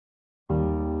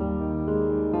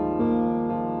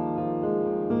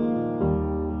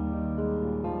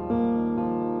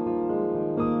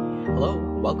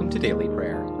Welcome to Daily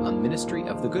Prayer, a ministry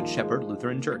of the Good Shepherd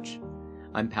Lutheran Church.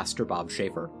 I'm Pastor Bob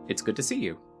Schaefer. It's good to see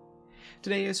you.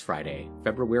 Today is Friday,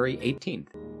 February 18th,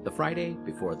 the Friday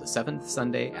before the 7th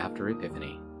Sunday after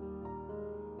Epiphany.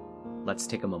 Let's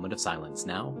take a moment of silence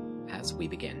now as we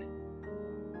begin.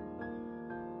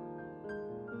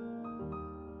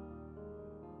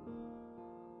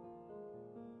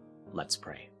 Let's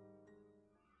pray.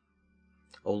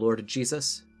 O Lord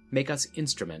Jesus, make us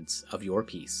instruments of your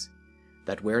peace,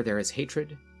 that where there is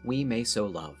hatred, we may sow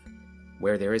love,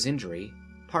 where there is injury,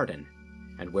 pardon,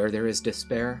 and where there is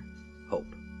despair, hope.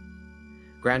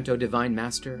 Grant, O Divine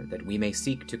Master, that we may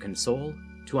seek to console,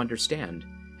 to understand,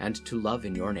 and to love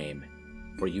in your name,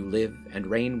 for you live and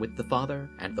reign with the Father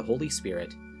and the Holy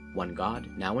Spirit, one God,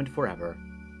 now and forever.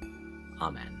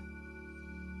 Amen.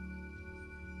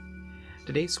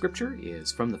 Today's scripture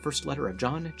is from the first letter of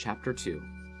John, chapter 2.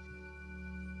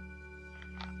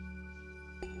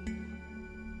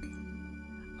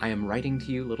 I am writing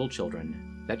to you, little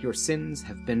children, that your sins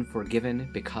have been forgiven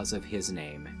because of his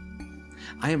name.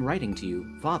 I am writing to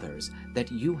you, fathers,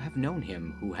 that you have known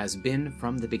him who has been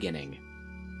from the beginning.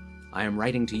 I am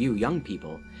writing to you, young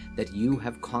people, that you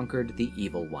have conquered the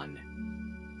evil one.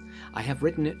 I have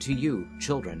written it to you,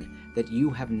 children, that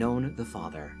you have known the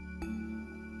Father.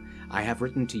 I have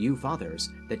written to you,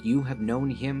 fathers, that you have known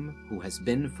him who has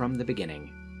been from the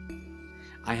beginning.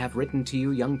 I have written to you,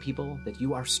 young people, that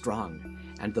you are strong,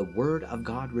 and the word of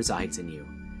God resides in you,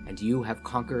 and you have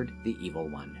conquered the evil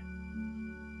one.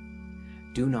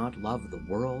 Do not love the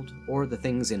world or the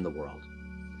things in the world.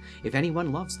 If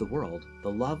anyone loves the world,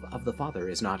 the love of the Father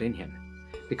is not in him,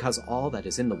 because all that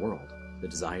is in the world, the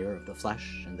desire of the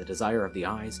flesh and the desire of the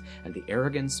eyes and the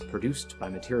arrogance produced by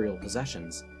material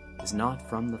possessions, is not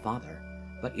from the Father,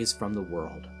 but is from the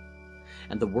world.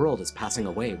 And the world is passing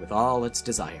away with all its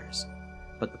desires,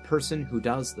 but the person who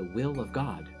does the will of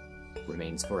God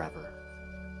remains forever.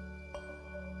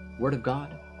 Word of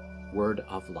God, word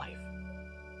of life.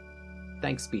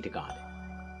 Thanks be to God.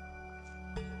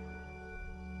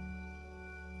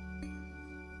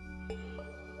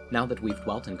 Now that we've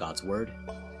dwelt in God's word,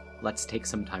 let's take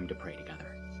some time to pray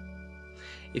together.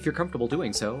 If you're comfortable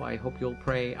doing so, I hope you'll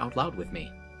pray out loud with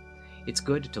me. It's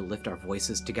good to lift our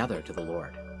voices together to the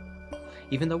Lord.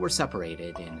 Even though we're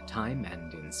separated in time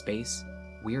and in space,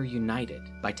 we are united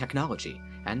by technology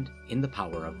and in the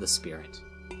power of the Spirit.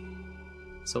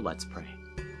 So let's pray.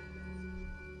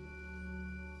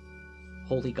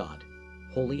 Holy God,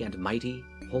 holy and mighty,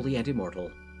 holy and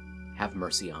immortal, have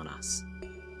mercy on us.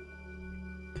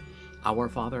 Our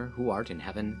Father, who art in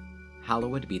heaven,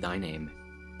 hallowed be thy name.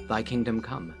 Thy kingdom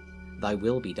come, thy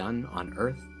will be done on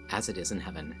earth as it is in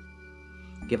heaven.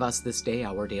 Give us this day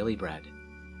our daily bread,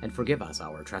 and forgive us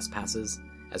our trespasses,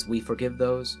 as we forgive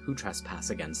those who trespass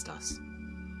against us.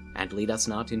 And lead us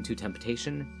not into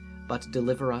temptation, but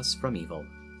deliver us from evil.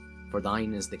 For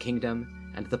thine is the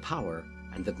kingdom, and the power,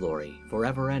 and the glory,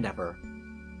 forever and ever.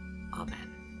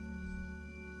 Amen.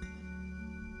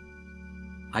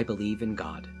 I believe in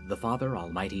God, the Father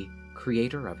Almighty,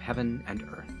 creator of heaven and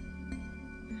earth.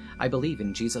 I believe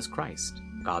in Jesus Christ,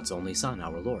 God's only Son,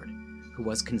 our Lord, who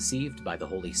was conceived by the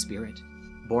Holy Spirit,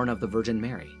 born of the Virgin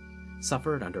Mary,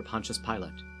 suffered under Pontius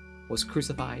Pilate, was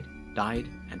crucified, died,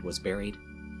 and was buried.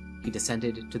 He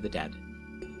descended to the dead.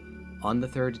 On the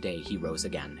third day he rose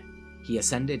again. He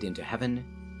ascended into heaven.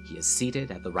 He is seated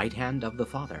at the right hand of the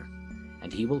Father,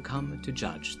 and he will come to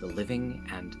judge the living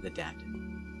and the dead.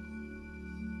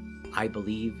 I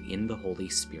believe in the Holy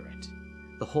Spirit,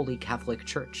 the Holy Catholic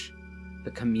Church,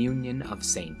 the communion of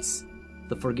saints,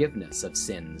 the forgiveness of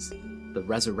sins, the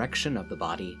resurrection of the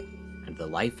body, and the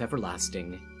life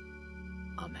everlasting.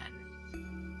 Amen.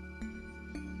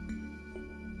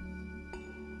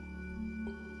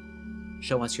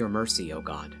 Show us your mercy, O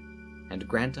God, and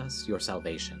grant us your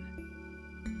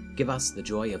salvation. Give us the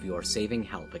joy of your saving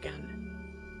help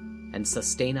again, and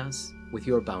sustain us with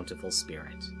your bountiful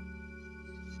Spirit.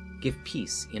 Give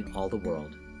peace in all the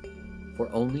world, for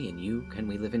only in you can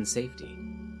we live in safety.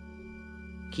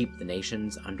 Keep the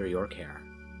nations under your care,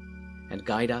 and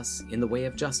guide us in the way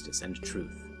of justice and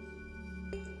truth.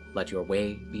 Let your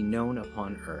way be known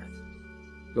upon earth,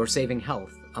 your saving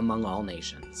health among all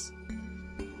nations.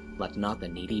 Let not the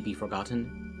needy be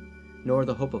forgotten, nor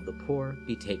the hope of the poor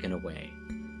be taken away.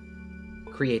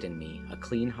 Create in me a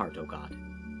clean heart, O God,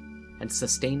 and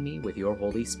sustain me with your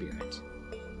Holy Spirit.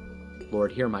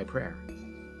 Lord, hear my prayer,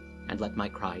 and let my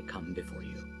cry come before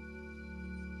you.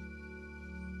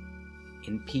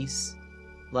 In peace,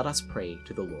 let us pray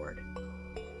to the Lord.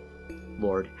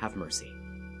 Lord, have mercy.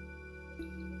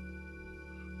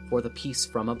 For the peace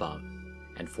from above,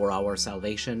 and for our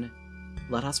salvation,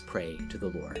 Let us pray to the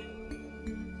Lord.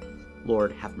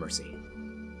 Lord, have mercy.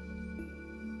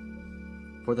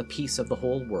 For the peace of the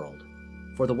whole world,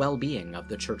 for the well-being of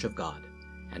the Church of God,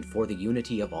 and for the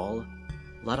unity of all,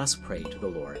 let us pray to the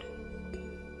Lord.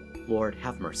 Lord,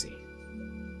 have mercy.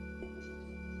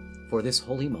 For this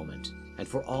holy moment, and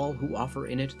for all who offer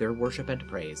in it their worship and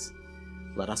praise,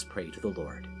 let us pray to the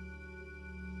Lord.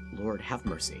 Lord, have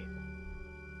mercy.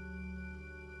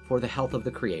 For the health of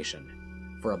the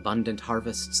creation, for abundant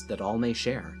harvests that all may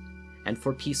share, and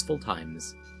for peaceful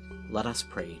times, let us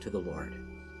pray to the Lord.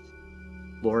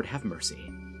 Lord, have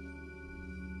mercy.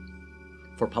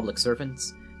 For public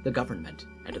servants, the government,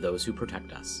 and those who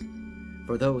protect us,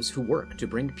 for those who work to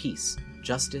bring peace,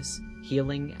 justice,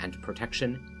 healing, and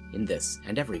protection in this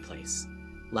and every place,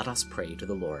 let us pray to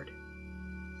the Lord.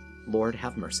 Lord,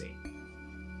 have mercy.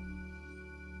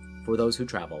 For those who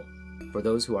travel, for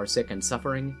those who are sick and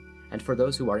suffering, and for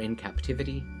those who are in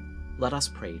captivity, let us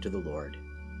pray to the Lord.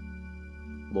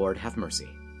 Lord, have mercy.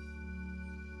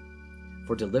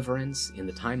 For deliverance in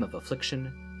the time of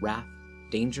affliction, wrath,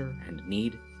 danger, and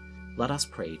need, let us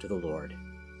pray to the Lord.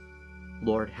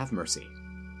 Lord, have mercy.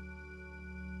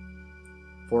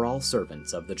 For all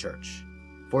servants of the Church,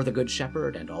 for the Good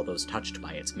Shepherd and all those touched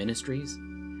by its ministries,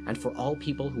 and for all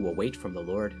people who await from the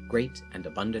Lord great and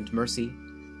abundant mercy,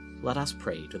 let us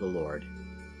pray to the Lord.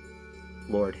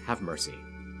 Lord, have mercy.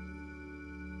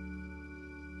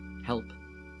 Help,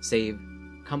 save,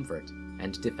 comfort,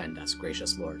 and defend us,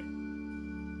 gracious Lord.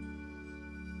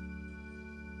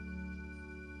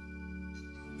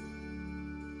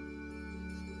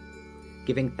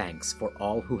 Giving thanks for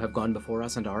all who have gone before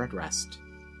us and are at rest,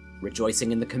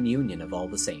 rejoicing in the communion of all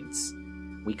the saints,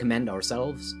 we commend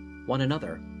ourselves, one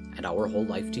another, and our whole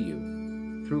life to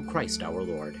you, through Christ our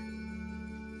Lord.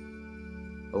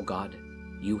 O God,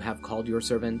 you have called your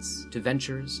servants to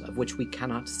ventures of which we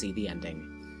cannot see the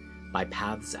ending, by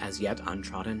paths as yet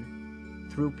untrodden,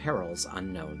 through perils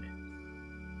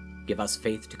unknown. Give us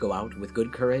faith to go out with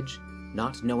good courage,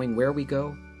 not knowing where we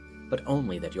go, but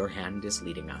only that your hand is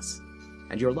leading us,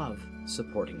 and your love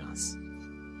supporting us.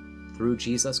 Through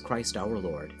Jesus Christ our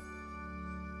Lord.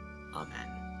 Amen.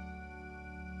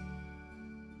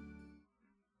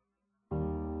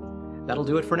 That'll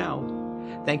do it for now.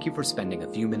 Thank you for spending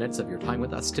a few minutes of your time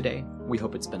with us today. We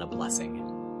hope it's been a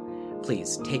blessing.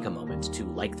 Please take a moment to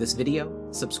like this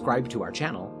video, subscribe to our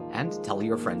channel, and tell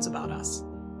your friends about us.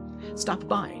 Stop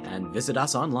by and visit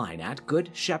us online at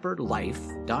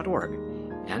goodshepherdlife.org,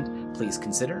 and please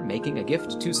consider making a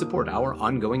gift to support our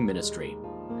ongoing ministry.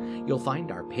 You'll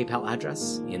find our PayPal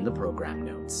address in the program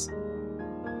notes.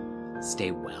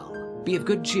 Stay well, be of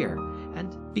good cheer,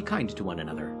 and be kind to one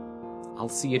another. I'll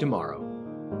see you tomorrow.